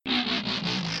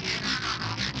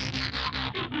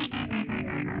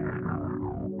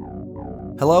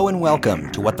Hello and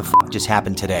welcome to What the F*** Just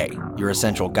Happened Today, your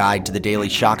essential guide to the daily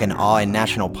shock and awe in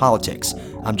national politics.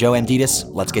 I'm Joe Amditis.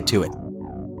 Let's get to it.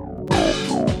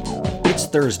 It's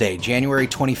Thursday, January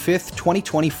 25th,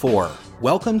 2024.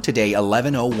 Welcome to day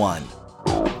 1101.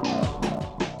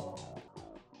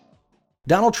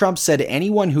 Donald Trump said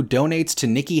anyone who donates to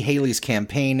Nikki Haley's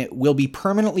campaign will be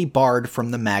permanently barred from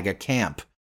the MAGA camp.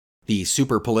 The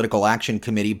Super Political Action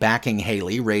Committee backing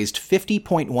Haley raised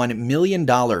 $50.1 million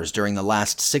during the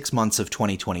last 6 months of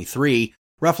 2023,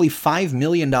 roughly $5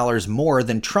 million more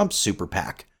than Trump's super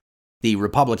PAC. The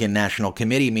Republican National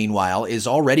Committee, meanwhile, is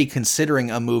already considering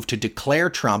a move to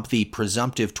declare Trump the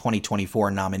presumptive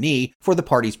 2024 nominee for the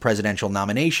party's presidential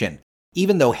nomination,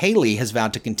 even though Haley has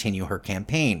vowed to continue her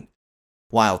campaign.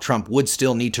 While Trump would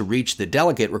still need to reach the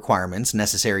delegate requirements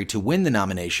necessary to win the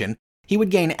nomination, he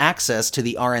would gain access to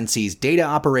the RNC's data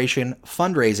operation,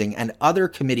 fundraising, and other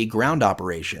committee ground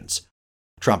operations.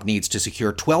 Trump needs to secure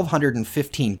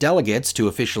 1,215 delegates to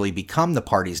officially become the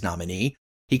party's nominee.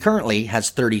 He currently has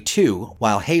 32,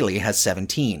 while Haley has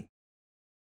 17.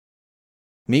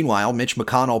 Meanwhile, Mitch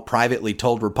McConnell privately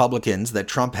told Republicans that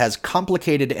Trump has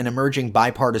complicated an emerging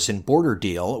bipartisan border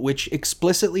deal which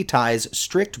explicitly ties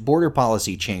strict border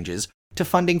policy changes to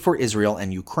funding for Israel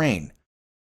and Ukraine.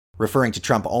 Referring to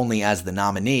Trump only as the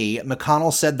nominee,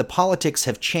 McConnell said the politics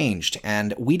have changed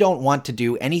and we don't want to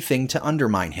do anything to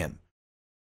undermine him.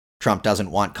 Trump doesn't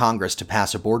want Congress to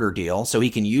pass a border deal so he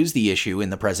can use the issue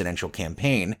in the presidential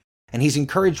campaign, and he's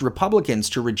encouraged Republicans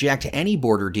to reject any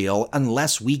border deal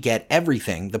unless we get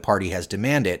everything the party has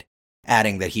demanded,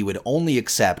 adding that he would only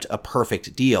accept a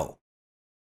perfect deal.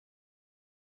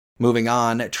 Moving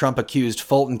on, Trump accused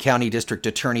Fulton County District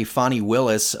Attorney Fani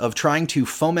Willis of trying to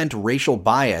foment racial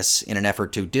bias in an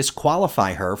effort to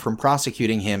disqualify her from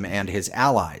prosecuting him and his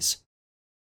allies.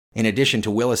 In addition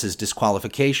to Willis's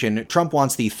disqualification, Trump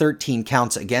wants the 13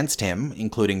 counts against him,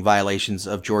 including violations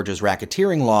of Georgia's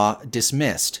racketeering law,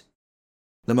 dismissed.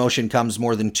 The motion comes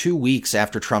more than 2 weeks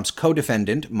after Trump's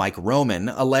co-defendant, Mike Roman,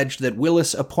 alleged that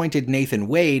Willis appointed Nathan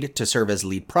Wade to serve as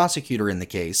lead prosecutor in the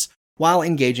case while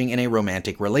engaging in a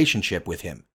romantic relationship with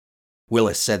him.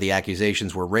 Willis said the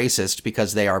accusations were racist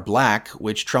because they are black,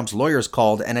 which Trump's lawyers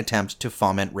called an attempt to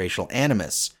foment racial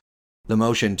animus. The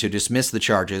motion to dismiss the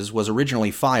charges was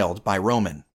originally filed by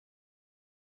Roman.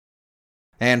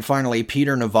 And finally,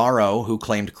 Peter Navarro, who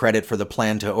claimed credit for the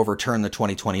plan to overturn the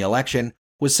 2020 election,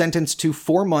 was sentenced to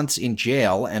 4 months in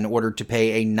jail and ordered to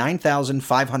pay a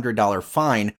 $9,500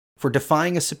 fine for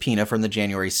defying a subpoena from the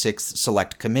January 6th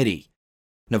Select Committee.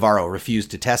 Navarro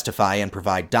refused to testify and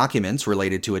provide documents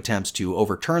related to attempts to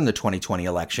overturn the 2020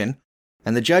 election,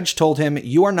 and the judge told him,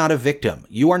 "You are not a victim.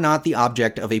 You are not the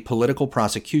object of a political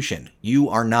prosecution. You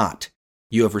are not.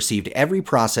 You have received every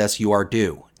process you are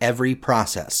due. Every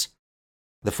process."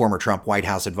 The former Trump White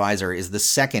House advisor is the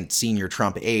second senior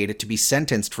Trump aide to be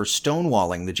sentenced for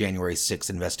stonewalling the January 6th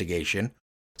investigation.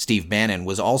 Steve Bannon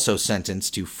was also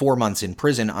sentenced to 4 months in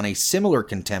prison on a similar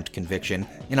contempt conviction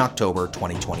in October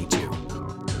 2022.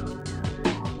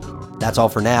 That's all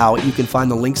for now. You can find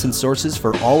the links and sources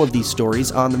for all of these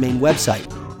stories on the main website.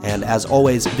 And as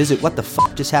always, visit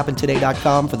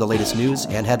whatthefjusthappenedtoday.com for the latest news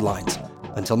and headlines.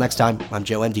 Until next time, I'm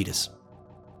Joe Amditis.